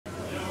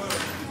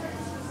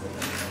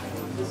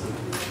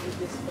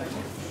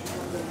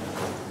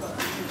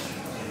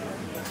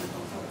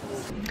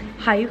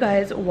Hi you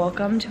guys,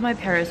 welcome to my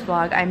Paris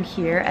vlog. I'm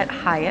here at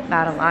Hyatt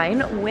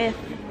Madeline with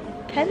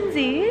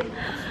Kenzie.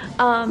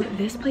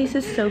 This place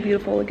is so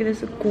beautiful. Look at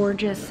this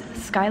gorgeous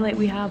skylight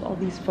we have, all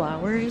these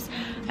flowers.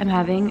 I'm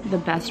having the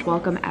best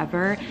welcome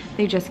ever.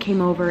 They just came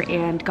over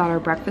and got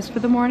our breakfast for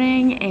the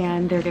morning,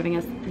 and they're giving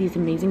us these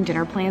amazing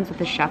dinner plans with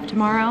the chef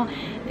tomorrow.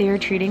 They are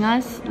treating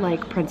us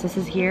like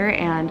princesses here,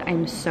 and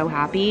I'm so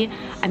happy.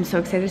 I'm so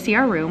excited to see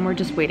our room. We're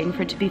just waiting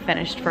for it to be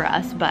finished for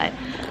us, but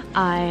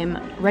I'm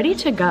ready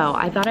to go.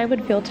 I thought I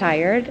would feel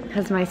tired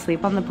because my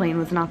sleep on the plane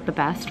was not the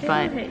best,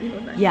 but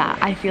yeah,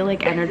 I feel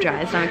like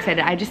energized. I'm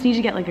excited. I just need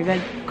to get like a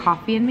good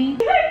coffee in me.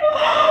 Kenzie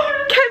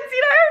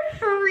and I are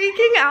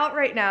freaking out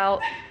right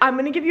now. I'm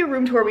gonna give you a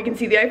room tour. We can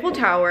see the Eiffel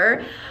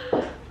Tower.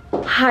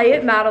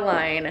 Hyatt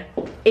Madeline.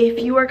 If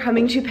you are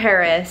coming to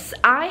Paris,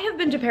 I have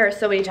been to Paris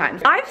so many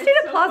times. I've stayed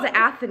at Plaza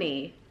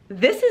Athénée.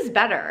 This is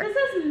better.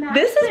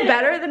 This is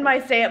better than my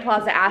stay at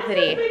Plaza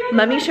Athénée.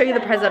 Let me show you the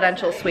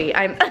presidential suite.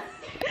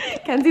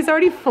 Kenzie's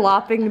already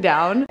flopping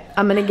down.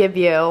 I'm gonna give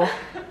you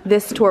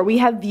this tour. We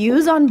have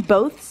views on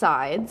both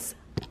sides.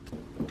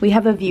 We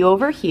have a view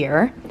over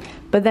here,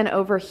 but then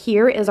over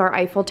here is our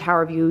Eiffel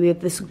Tower view. We have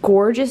this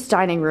gorgeous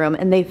dining room,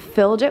 and they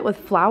filled it with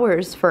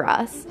flowers for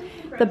us.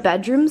 The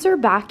bedrooms are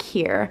back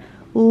here.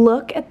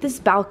 Look at this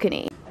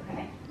balcony.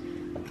 Okay,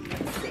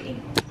 let's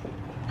see.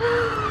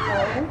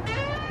 Oh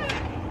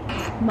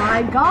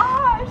my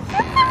gosh.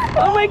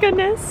 Oh my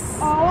goodness.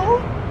 Oh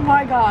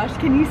my gosh,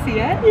 can you see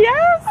it?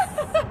 Yes.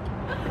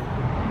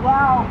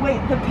 Wow,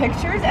 wait, the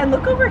pictures, and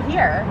look over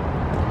here.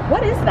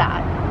 What is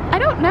that? I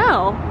don't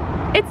know.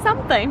 It's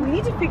something. We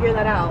need to figure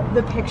that out.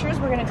 The pictures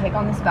we're gonna take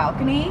on this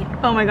balcony.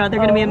 Oh my god, they're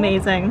gonna be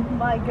amazing.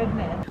 My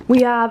goodness.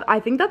 We have, I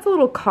think that's a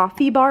little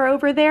coffee bar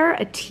over there,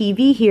 a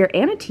TV here,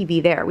 and a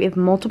TV there. We have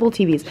multiple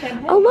TVs.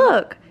 Champagne. Oh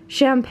look,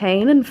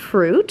 champagne and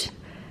fruit.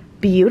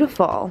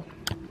 Beautiful.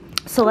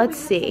 So let's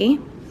see.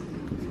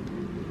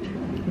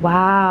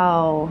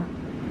 Wow.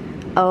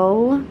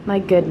 Oh my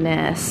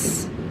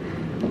goodness.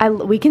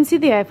 We can see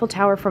the Eiffel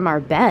Tower from our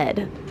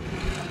bed.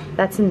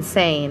 That's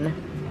insane.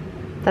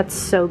 That's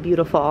so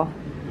beautiful.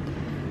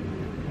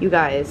 You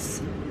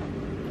guys,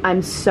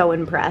 I'm so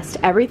impressed.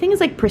 Everything is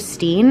like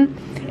pristine.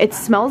 It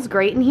smells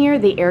great in here.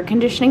 The air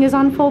conditioning is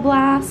on full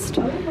blast.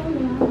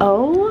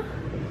 Oh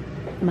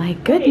my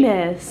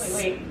goodness.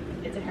 Wait.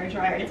 It's a hair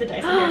dryer. It's a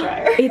Dyson hair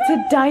dryer. It's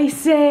a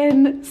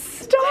Dyson.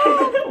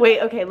 Stop.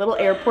 Wait, okay, little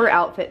airport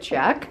outfit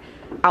check.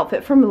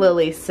 Outfit from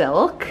Lily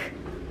Silk.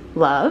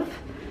 Love.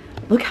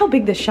 Look how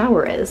big the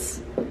shower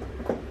is.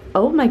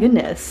 Oh my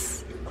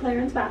goodness.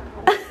 Clarence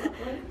bathroom.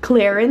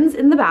 Clarence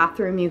in the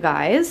bathroom, you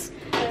guys.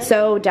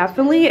 So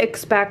definitely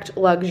expect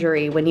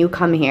luxury when you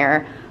come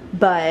here,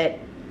 but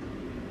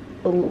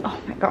oh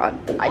my god,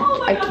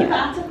 I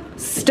can't.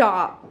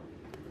 Stop.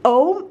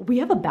 Oh, we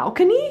have a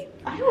balcony?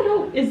 I don't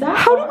know, is that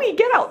how do we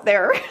get out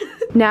there?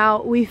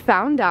 Now, we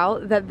found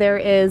out that there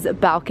is a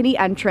balcony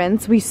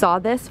entrance. We saw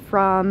this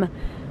from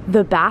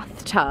the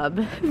bathtub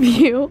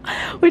view,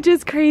 which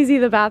is crazy.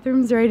 The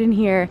bathroom's right in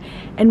here,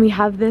 and we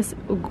have this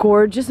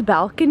gorgeous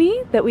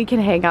balcony that we can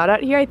hang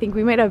out here. I think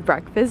we might have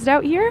breakfast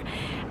out here,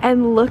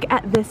 and look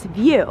at this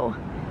view.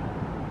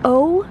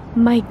 Oh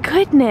my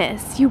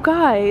goodness, you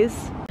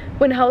guys.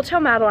 When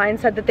Hotel Madeline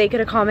said that they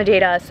could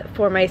accommodate us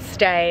for my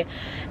stay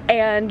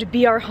and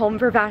be our home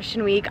for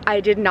Fashion Week,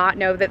 I did not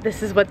know that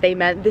this is what they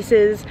meant. This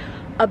is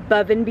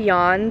above and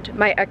beyond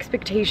my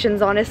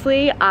expectations,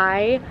 honestly.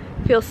 I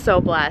feel so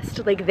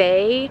blessed. Like,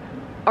 they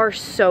are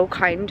so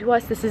kind to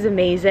us. This is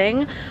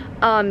amazing.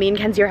 Me and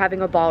Kenzie are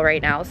having a ball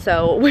right now,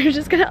 so we're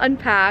just gonna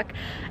unpack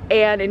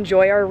and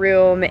enjoy our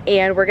room,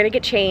 and we're gonna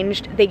get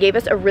changed. They gave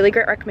us a really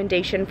great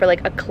recommendation for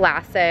like a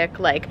classic,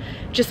 like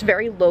just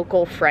very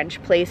local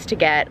French place to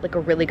get like a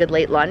really good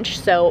late lunch,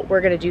 so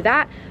we're gonna do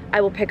that.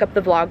 I will pick up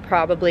the vlog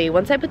probably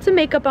once I put some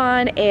makeup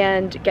on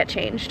and get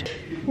changed.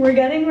 We're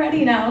getting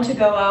ready now to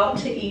go out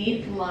to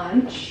eat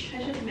lunch.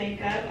 I should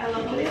makeup. I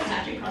love all these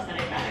matching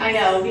cosmetic bags. I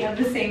know, we have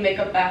the same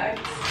makeup bags.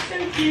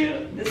 So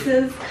cute. This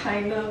is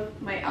kind of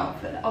my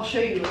outfit. I'll show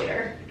you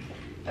later.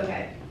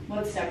 Okay,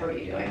 what step are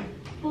we doing?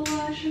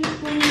 Blush and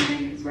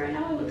blending, because right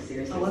now I look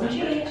seriously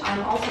OMG,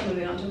 I'm also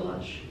moving on to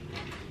blush.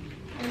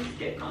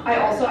 I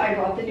I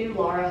got the new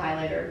Laura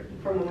highlighter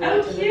from when we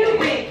went to the thing.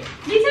 Wait,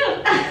 me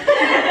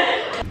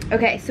too.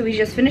 Okay, so we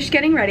just finished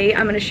getting ready.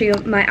 I'm gonna show you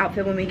my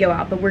outfit when we go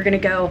out, but we're gonna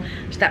go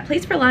to that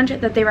place for lunch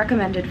that they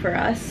recommended for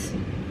us.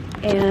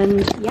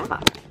 And yeah.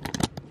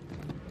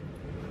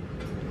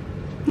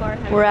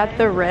 We're at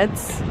the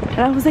Ritz. And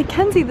I was like,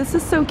 Kenzie, this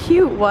is so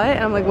cute. What?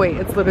 And I'm like, wait,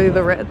 it's literally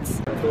the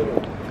Ritz.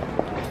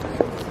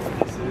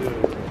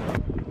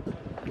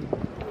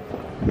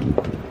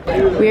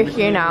 We're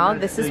here now.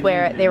 This is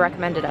where they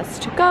recommended us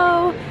to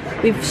go.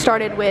 We've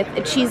started with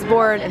a cheese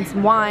board and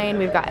some wine.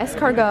 We've got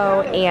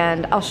escargot,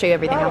 and I'll show you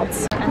everything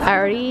else. I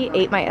already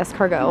ate my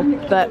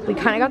escargot, but we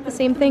kind of got the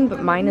same thing,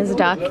 but mine is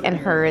duck and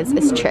hers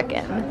is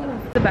chicken.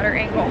 The better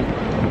angle.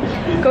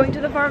 Going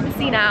to the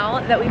pharmacy now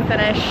that we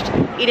finished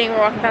eating. We're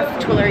walking past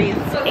the Tuileries,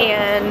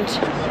 and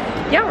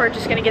yeah, we're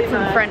just gonna get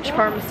some French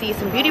pharmacy,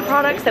 some beauty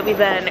products that we've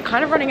been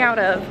kind of running out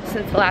of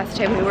since the last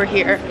time we were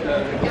here.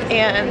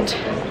 And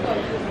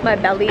my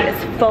belly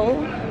is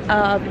full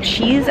of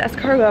cheese,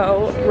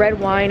 escargot, red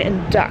wine,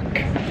 and duck.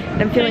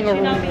 And I'm feeling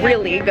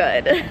really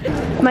good.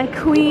 My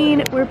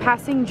queen, we're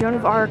passing Joan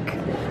of Arc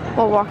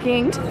while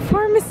walking to the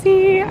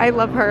pharmacy. I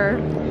love her.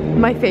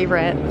 My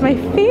favorite. My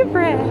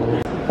favorite.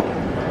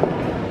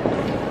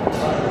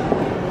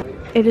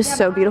 It is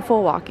so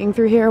beautiful walking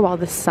through here while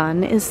the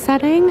sun is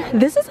setting.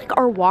 This is like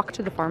our walk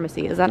to the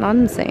pharmacy. Is that not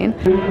insane?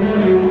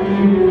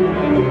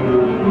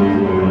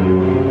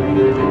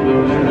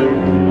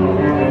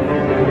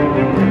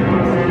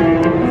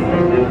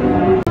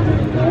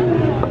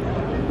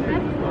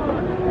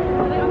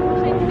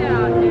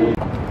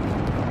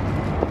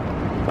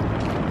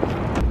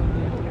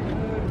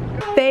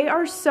 They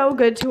are so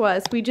good to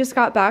us. We just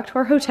got back to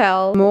our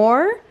hotel.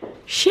 More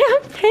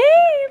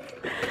champagne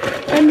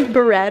and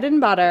bread and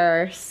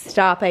butter.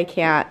 Stop, I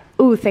can't.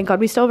 Ooh, thank God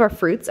we still have our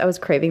fruits. I was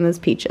craving those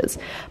peaches.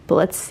 But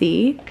let's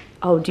see.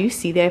 Oh, do you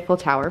see the Eiffel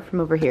Tower from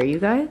over here, you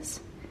guys?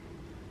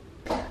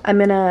 I'm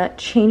gonna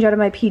change out of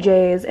my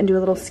PJs and do a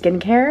little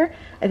skincare.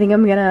 I think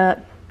I'm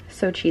gonna,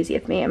 so cheesy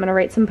of me, I'm gonna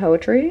write some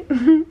poetry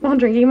while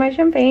drinking my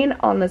champagne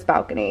on this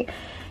balcony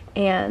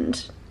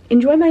and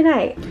enjoy my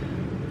night.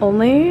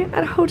 Only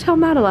at Hotel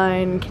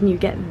Madeline can you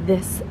get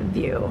this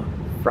view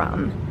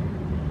from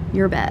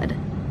your bed.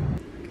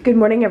 Good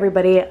morning,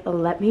 everybody.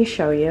 Let me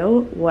show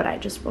you what I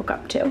just woke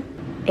up to.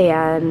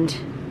 And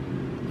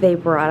they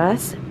brought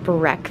us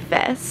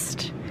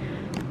breakfast.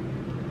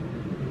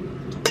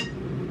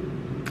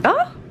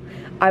 Oh,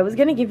 I was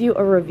gonna give you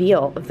a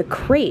reveal of the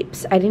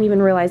crepes. I didn't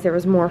even realize there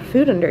was more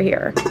food under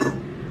here.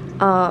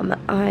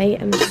 I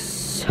am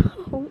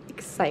so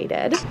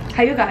excited.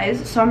 Hi, you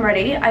guys. So I'm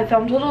ready. I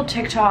filmed a little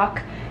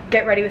TikTok,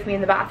 get ready with me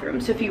in the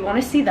bathroom. So if you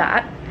want to see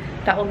that,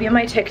 that will be on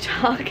my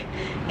TikTok.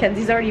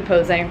 Kenzie's already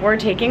posing. We're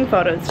taking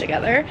photos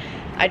together.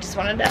 I just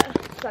wanted to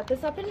set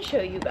this up and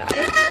show you guys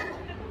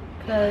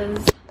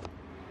because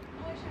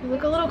you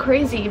look a little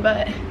crazy,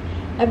 but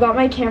I've got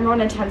my camera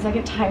on a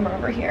 10-second timer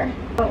over here.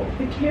 Oh,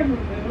 the camera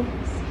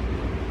moves.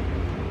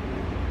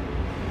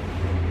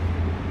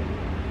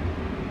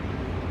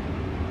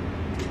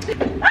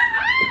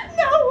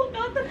 No,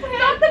 not the baguette.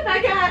 Not the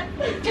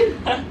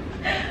baguette.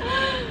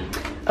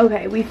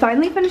 Okay, we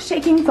finally finished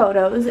taking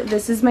photos.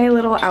 This is my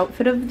little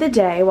outfit of the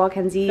day while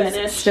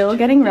Kenzie's still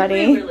getting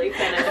ready. We really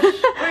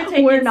finished.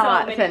 We're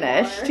not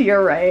finished.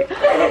 You're right.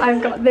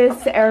 I've got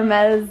this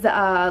Hermes,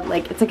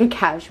 it's like a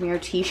cashmere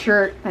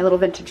t-shirt, my little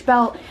vintage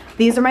belt.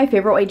 These are my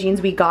favorite white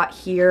jeans we got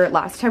here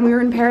last time we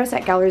were in Paris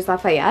at Galeries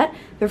Lafayette.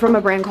 They're from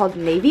a brand called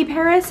Navy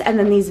Paris, and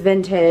then these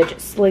vintage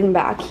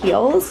slingback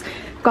heels.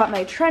 Got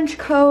my trench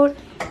coat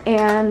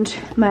and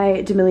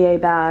my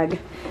Demilia bag.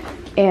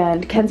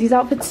 And Kenzie's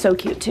outfit's so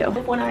cute too.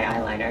 One eye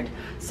eyeliner.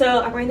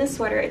 So I'm wearing this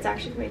sweater. It's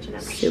actually from H&M.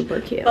 Super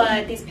cute.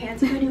 But these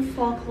pants are my new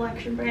fall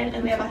collection brand,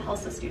 and we have a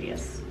Helsa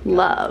Studios.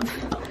 Love.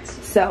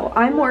 So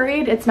I'm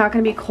worried it's not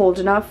going to be cold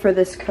enough for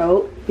this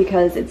coat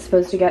because it's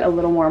supposed to get a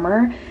little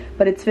warmer.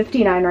 But it's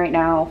 59 right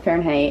now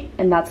Fahrenheit,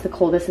 and that's the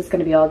coldest it's going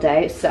to be all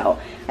day. So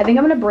I think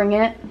I'm going to bring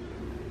it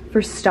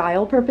for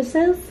style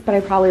purposes, but I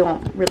probably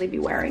won't really be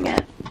wearing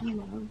it.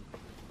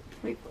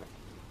 Wait.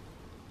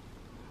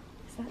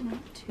 Is that not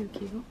too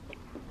cute?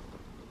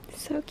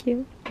 So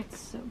cute. It's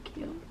so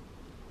cute.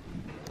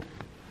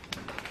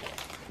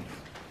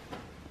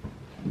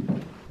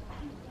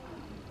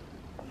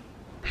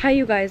 Hi,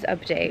 you guys.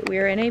 Update.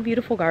 We're in a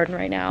beautiful garden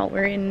right now.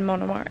 We're in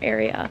Montmartre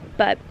area,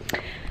 but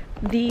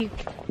the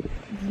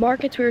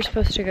markets we were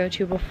supposed to go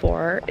to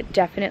before,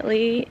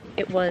 definitely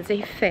it was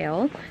a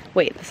fail.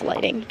 Wait, this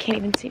lighting, you can't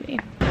even see me.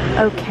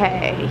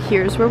 Okay,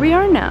 here's where we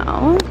are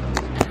now.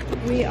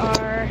 We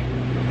are,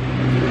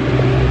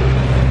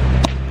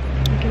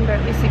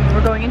 barely see me.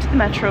 We're going into the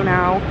metro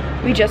now.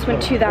 We just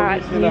went to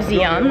that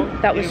museum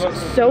that was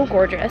so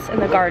gorgeous in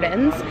the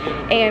gardens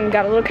and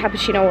got a little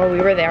cappuccino while we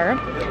were there.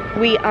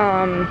 We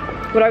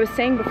what I was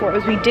saying before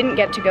was we didn't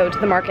get to go to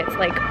the markets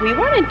like we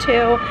wanted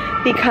to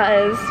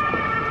because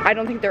I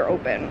don't think they're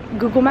open.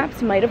 Google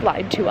Maps might have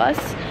lied to us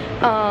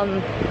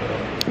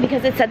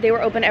because it said they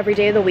were open every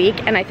day of the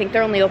week, and I think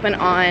they're only open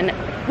on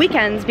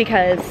weekends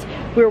because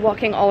we were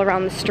walking all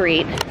around the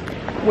street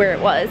where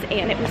it was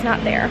and it was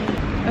not there.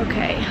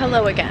 Okay,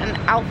 hello again.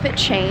 Outfit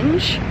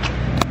change.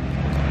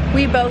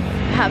 We both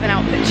have an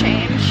outfit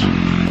change.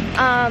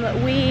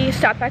 We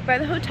stopped back by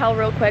the hotel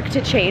real quick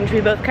to change. We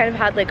both kind of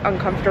had like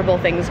uncomfortable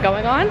things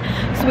going on.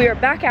 So we are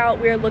back out.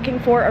 We are looking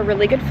for a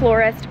really good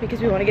florist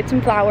because we want to get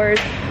some flowers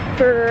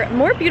for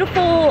more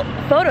beautiful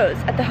photos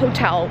at the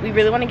hotel. We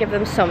really want to give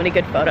them so many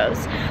good photos.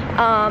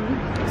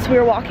 So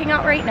we're walking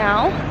out right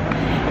now.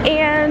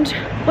 And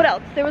what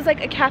else? There was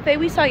like a cafe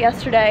we saw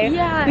yesterday.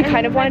 Yeah. We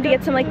kind of wanted to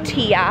get some like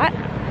tea at.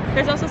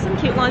 There's also some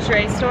cute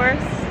lingerie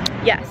stores.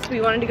 Yes, we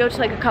wanted to go to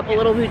like a couple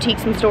little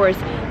boutiques and stores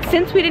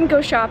since we didn't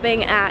go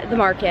shopping at the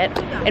market,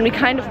 and we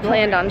kind of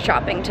planned on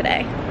shopping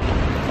today.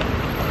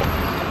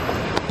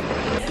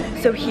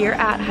 So here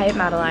at Hyatt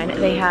Madeline,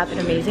 they have an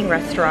amazing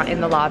restaurant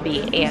in the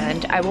lobby,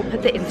 and I will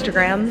put the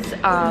Instagrams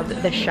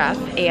of the chef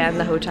and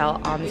the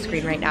hotel on the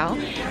screen right now.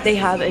 They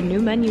have a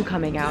new menu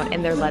coming out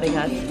and they're letting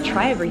us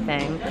try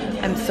everything.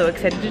 I'm so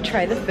excited to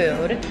try the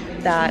food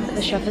that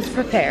the chef has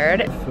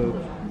prepared.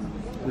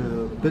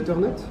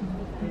 Butternut,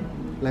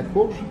 la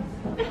courge.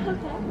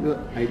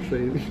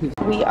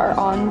 We are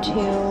onto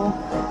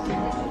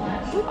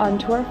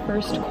our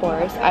first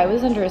course. I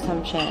was under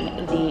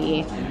assumption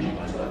the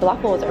black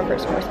bowl was our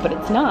first course, but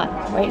it's not.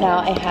 Right now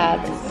I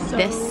have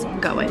this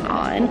going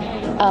on.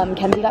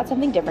 Kenzie got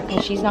something different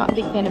because she's not a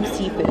big fan of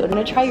seafood. I'm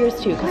gonna try yours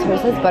too because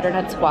hers has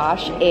butternut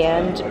squash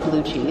and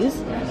blue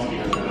cheese.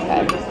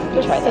 Okay,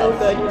 we'll try this. So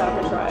good, you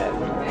have to try it.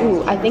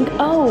 Ooh, I think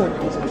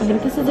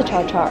this is a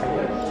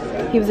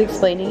tartare. He was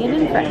explaining it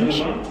in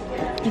French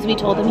because we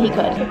told him he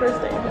could. It's the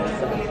first day.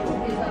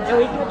 And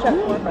we catch up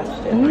more French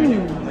too.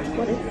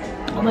 What is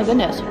it? Oh my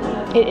goodness.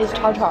 It is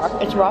tartare.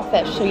 It's raw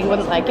fish, so you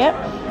wouldn't like it.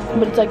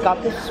 But it's like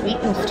got this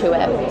sweetness to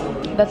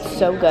it. That's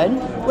so good.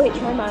 Wait,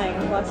 try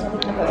mine. Last time we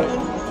tried.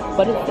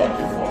 What is this?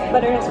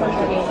 Butternut squash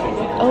onion.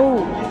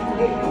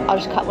 Oh, I'll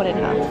just cut one in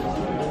half.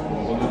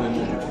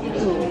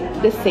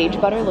 Ooh, this sage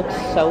butter looks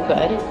so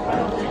good.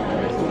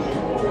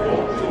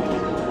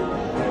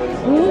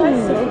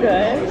 That's so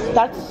good.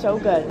 That's so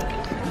good.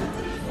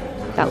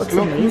 That looks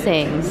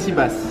amazing. Sea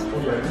bass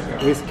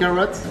with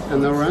carrots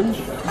and orange.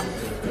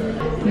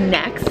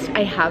 Next,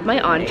 I have my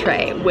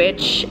entree,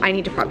 which I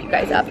need to prop you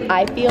guys up.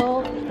 I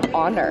feel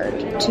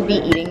honored to be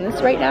eating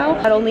this right now.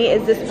 Not only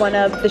is this one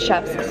of the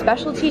chef's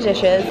specialty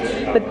dishes,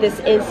 but this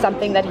is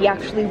something that he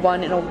actually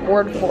won an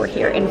award for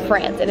here in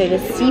France, and it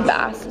is sea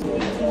bass.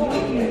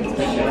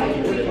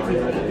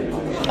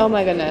 Oh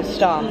my goodness,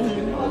 stop.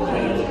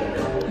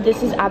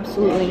 This is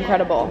absolutely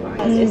incredible.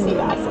 It's sea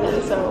bass,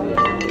 so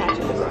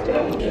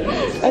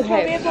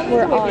okay,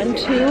 we're on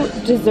to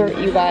dessert,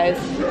 you guys.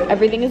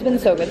 Everything has been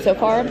so good so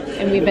far,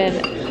 and we've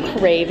been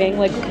craving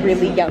like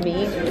really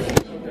yummy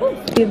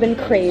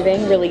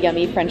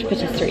French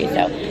patisserie.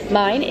 So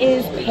mine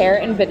is pear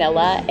and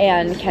vanilla,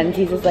 and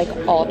Kenzie's is like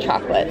all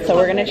chocolate. So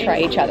we're gonna try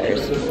each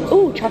other's.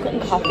 Ooh, chocolate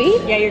and coffee?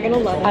 yeah, you're gonna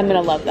love it. I'm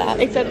gonna love that.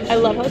 Except I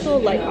love how it's a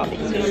little light coffee,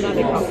 so I'm not a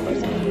big coffee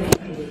person.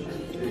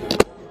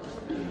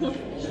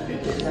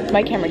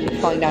 My camera keeps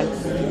falling down.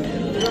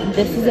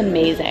 This is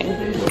amazing.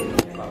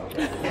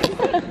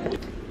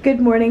 Good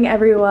morning,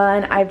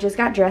 everyone. I've just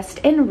got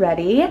dressed and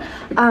ready.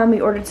 We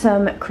ordered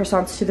some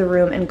croissants to the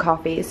room and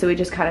coffee, so we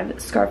just kind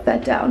of scarfed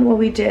that down while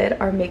we did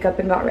our makeup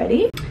and got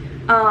ready.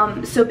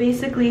 So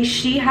basically,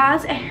 she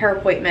has a hair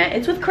appointment.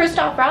 It's with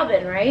Christoph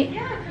Robin, right?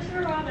 Yeah,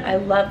 Christopher Robin. I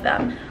love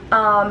them.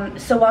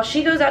 So while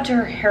she goes out to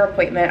her hair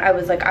appointment, I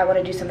was like, I want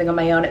to do something on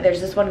my own. There's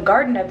this one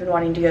garden I've been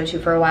wanting to go to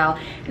for a while,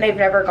 and I've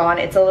never gone.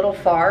 It's a little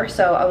far,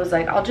 so I was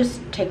like, I'll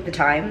just take the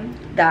time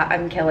that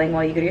I'm killing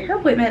while you go to your hair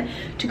appointment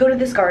to go to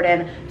this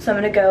garden. So I'm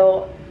gonna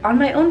go on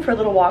my own for a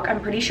little walk. I'm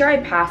pretty sure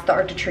I passed the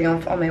Arc de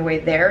Triomphe on my way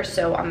there,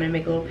 so I'm gonna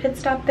make a little pit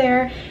stop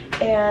there.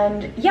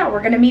 And yeah,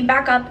 we're gonna meet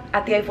back up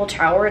at the Eiffel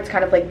Tower. It's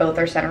kind of like both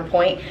our center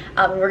point.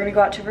 We're gonna go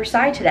out to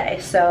Versailles today,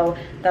 so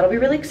that'll be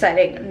really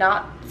exciting.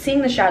 Not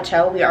seeing the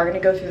chateau, we are gonna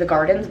go through the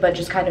gardens, but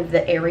just kind of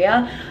the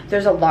area.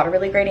 There's a lot of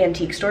really great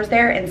antique stores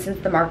there, and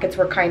since the markets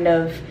were kind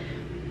of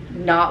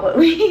not what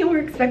we were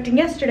expecting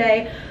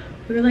yesterday,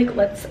 we were like,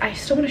 I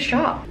still wanna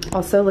shop.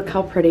 Also, look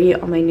how pretty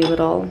all my new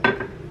little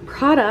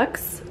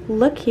products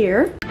look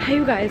here. Hi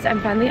you guys,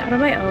 I'm finally out on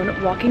my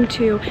own walking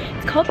to,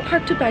 it's called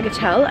Parc de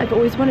Bagatelle. I've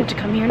always wanted to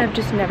come here and I've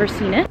just never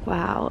seen it.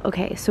 Wow,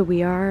 okay, so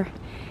we are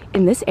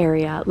in this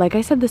area. Like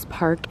I said, this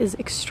park is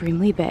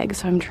extremely big,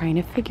 so I'm trying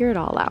to figure it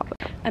all out.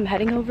 I'm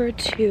heading over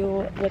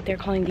to what they're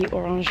calling the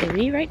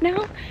Orangerie right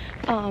now.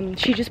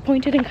 She just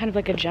pointed in kind of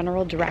like a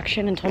general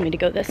direction and told me to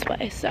go this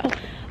way. So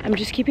I'm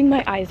just keeping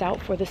my eyes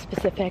out for the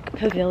specific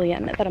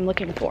pavilion that I'm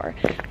looking for.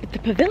 But the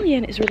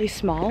pavilion is really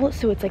small,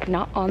 so it's like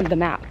not on the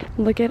map.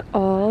 Look at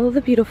all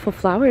the beautiful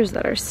flowers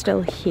that are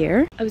still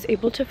here. I was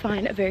able to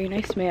find a very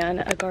nice man,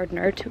 a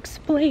gardener, to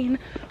explain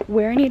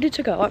where I needed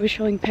to go. I was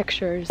showing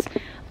pictures.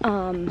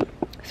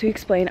 So he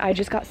explained, I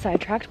just got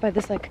sidetracked by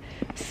this like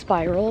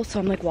spiral, so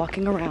I'm like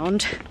walking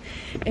around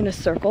in a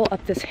circle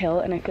up this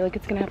hill, and I feel like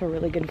it's gonna have a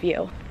really good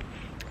view.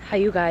 Hi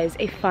you guys,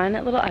 a fun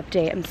little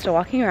update. I'm still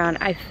walking around.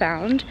 I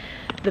found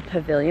the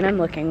pavilion I'm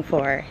looking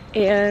for,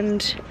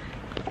 and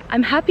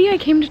I'm happy I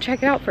came to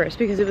check it out first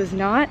because it was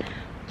not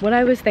what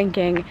I was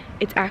thinking.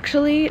 It's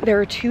actually, there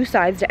are two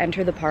sides to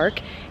enter the park.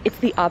 It's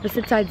the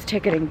opposite side's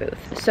ticketing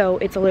booth. So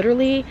it's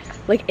literally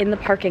like in the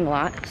parking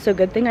lot. So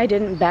good thing I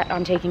didn't bet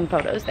on taking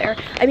photos there.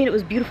 I mean, it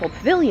was a beautiful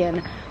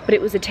pavilion, but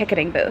it was a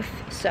ticketing booth.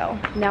 So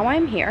now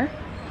I'm here.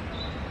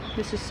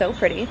 This is so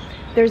pretty.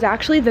 There's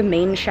actually the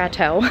main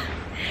chateau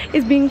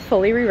is being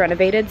fully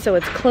re-renovated, so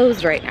it's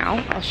closed right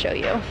now. I'll show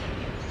you.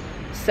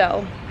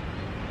 So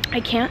I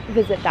can't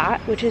visit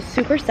that, which is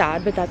super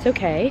sad, but that's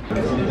okay.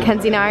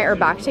 Kenzie and I are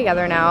back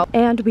together now,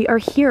 and we are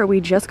here. We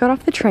just got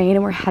off the train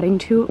and we're heading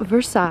to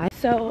Versailles.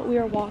 So we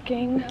are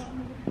walking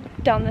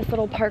down this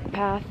little park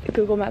path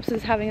Google Maps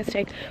is having us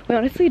take. We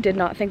honestly did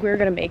not think we were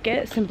gonna make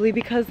it, simply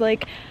because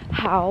like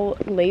how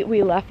late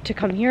we left to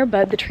come here,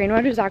 but the train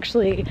ride was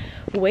actually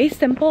way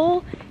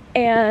simple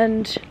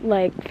and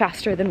like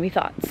faster than we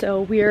thought.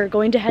 So we're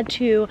going to head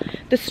to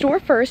the store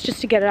first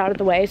just to get it out of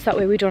the way, so that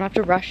way we don't have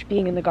to rush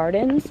being in the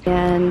gardens.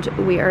 And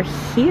we are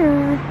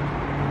here.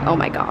 Oh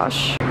my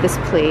gosh, this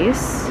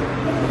place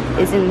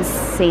is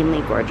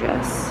insanely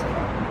gorgeous.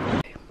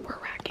 We're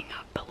racking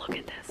up, but look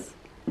at this.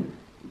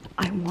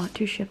 I want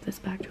to ship this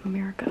back to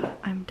America.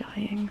 I'm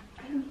dying.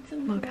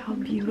 Look how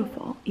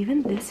beautiful.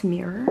 Even this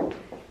mirror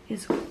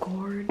is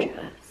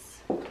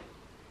gorgeous. Oh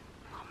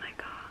my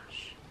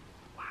gosh.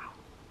 Wow.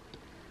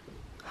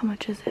 How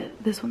much is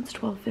it? This one's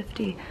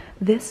 $12.50.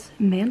 This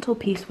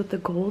mantelpiece with the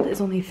gold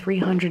is only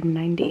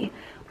 $390.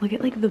 Look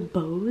at like the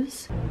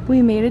bows.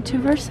 We made it to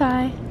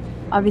Versailles.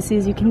 Obviously,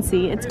 as you can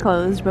see, it's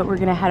closed, but we're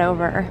gonna head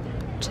over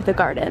to the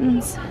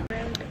gardens.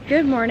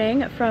 Good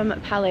morning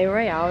from Palais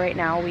Royal. Right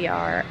now we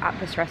are at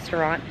this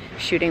restaurant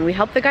shooting. We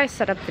helped the guys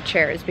set up the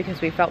chairs because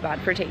we felt bad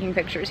for taking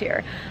pictures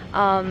here.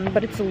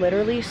 But it's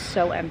literally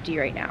so empty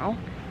right now,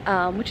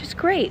 which is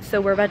great. So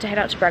we're about to head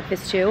out to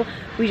breakfast too.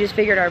 We just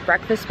figured our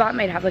breakfast spot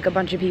might have like a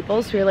bunch of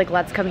people, so we were like,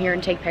 let's come here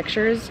and take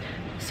pictures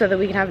so that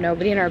we can have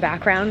nobody in our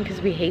background because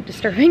we hate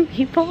disturbing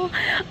people.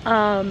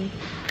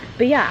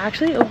 But yeah,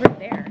 actually over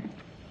there,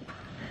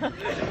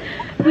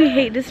 we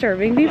hate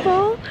disturbing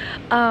people.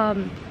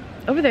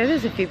 Over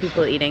there's a few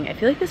people eating. I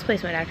feel like this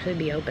place might actually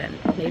be open.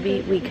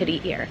 Maybe we could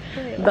eat here.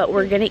 But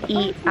we're gonna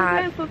eat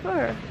at...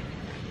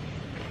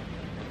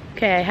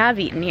 Okay, I have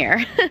eaten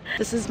here.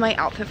 This is my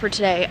outfit for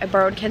today. I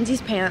borrowed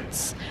Kenzie's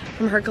pants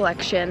from her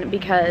collection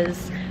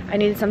because I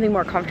needed something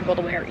more comfortable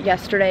to wear.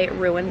 Yesterday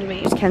ruined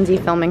me. Kenzie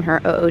filming her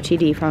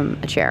OOTD from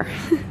a chair.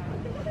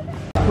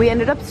 We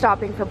ended up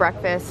stopping for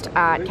breakfast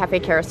at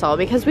k.els.e.y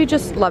because we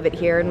just love it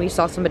here, and we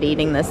saw somebody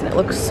eating this and it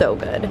looks so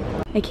good.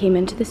 I came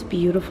into this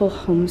beautiful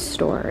home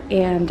store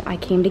and I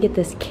came to get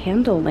this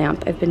candle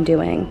lamp. I've been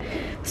doing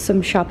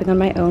some shopping on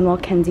my own while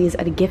Kenzie's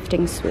at a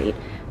gifting suite.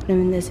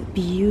 I'm in this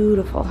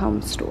beautiful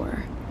home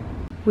store.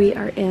 We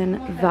are in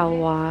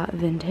Valois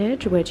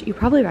Vintage, which you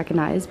probably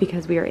recognize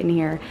because we are in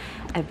here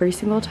every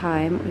single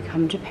time we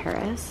come to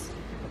Paris.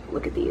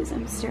 Look at these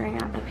I'm staring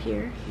at up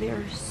here. They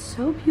are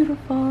so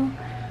beautiful.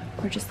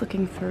 We're just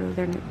looking through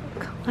their new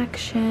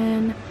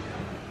collection,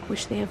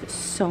 which they have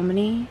so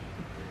many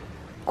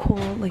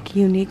cool, like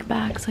unique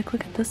bags. Like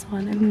look at this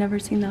one, I've never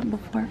seen that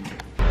before.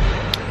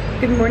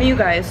 Good morning, you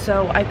guys.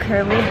 So I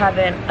currently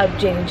haven't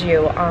updated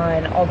you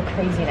on all the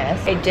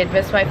craziness. I did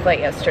miss my flight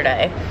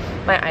yesterday.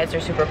 My eyes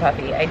are super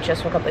puffy. I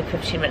just woke up like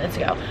 15 minutes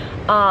ago.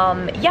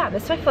 Yeah,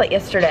 missed my flight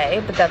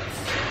yesterday, but that's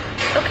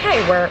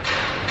okay. We're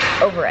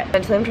over it.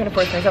 Mentally, I'm trying to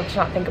force myself to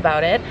not think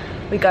about it.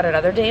 We got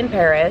another day in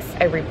Paris.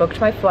 I rebooked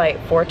my flight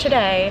for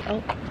today.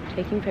 Oh,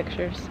 taking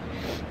pictures.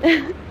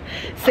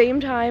 Same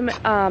time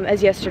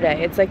as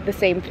yesterday. It's like the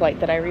same flight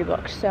that I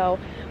rebooked. So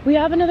we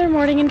have another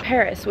morning in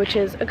Paris, which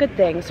is a good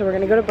thing. So we're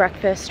gonna go to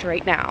breakfast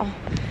right now.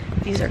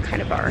 These are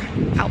kind of our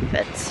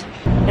outfits.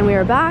 And we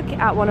are back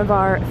at one of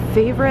our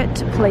favorite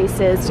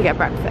places to get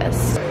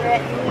breakfast. We're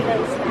at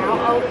Nina's now.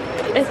 Oh,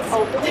 it's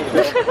open.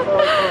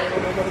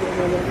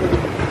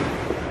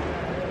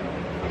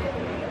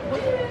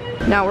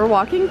 Now we're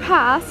walking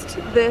past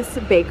this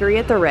bakery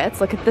at the Ritz.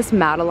 Look at this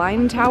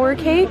Madeleine Tower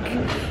cake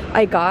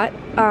I got.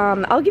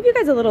 I'll give you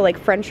guys a little like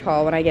French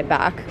haul when I get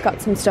back.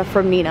 Got some stuff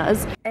from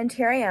Nina's. And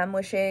here I am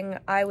wishing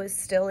I was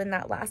still in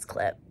that last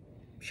clip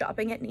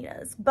shopping at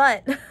Nina's.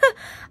 But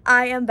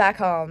I am back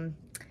home.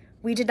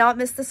 We did not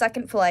miss the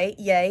second flight,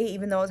 yay,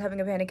 even though I was having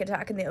a panic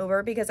attack in the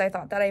Uber because I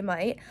thought that I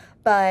might.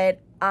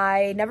 But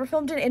I never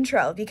filmed an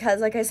intro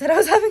because, like I said, I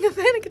was having a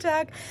panic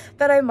attack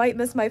that I might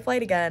miss my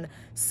flight again.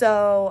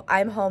 So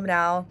I'm home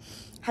now.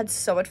 Had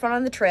so much fun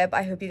on the trip.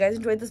 I hope you guys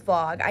enjoyed this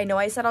vlog. I know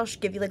I said I'll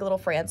give you like a little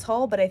France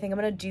haul, but I think I'm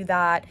gonna do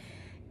that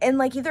in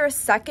like either a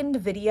second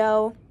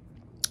video,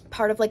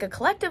 part of like a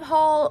collective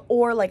haul,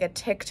 or like a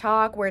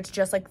TikTok where it's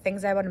just like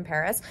things I bought in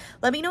Paris.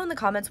 Let me know in the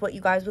comments what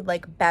you guys would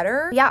like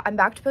better. Yeah, I'm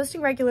back to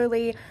posting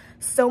regularly.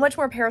 So much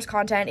more Paris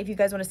content if you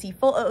guys want to see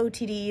full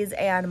OOTDs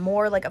and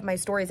more like of my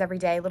stories every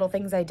day, little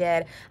things I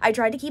did. I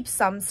tried to keep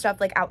some stuff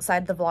like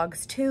outside the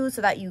vlogs too,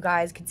 so that you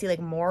guys can see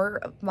like more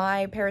of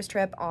my Paris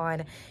trip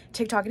on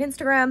TikTok and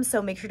Instagram.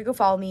 So make sure to go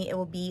follow me. It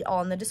will be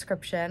all in the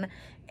description.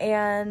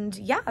 And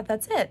yeah,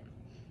 that's it.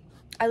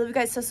 I love you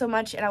guys so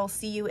much, and I will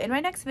see you in my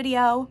next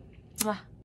video. Mwah.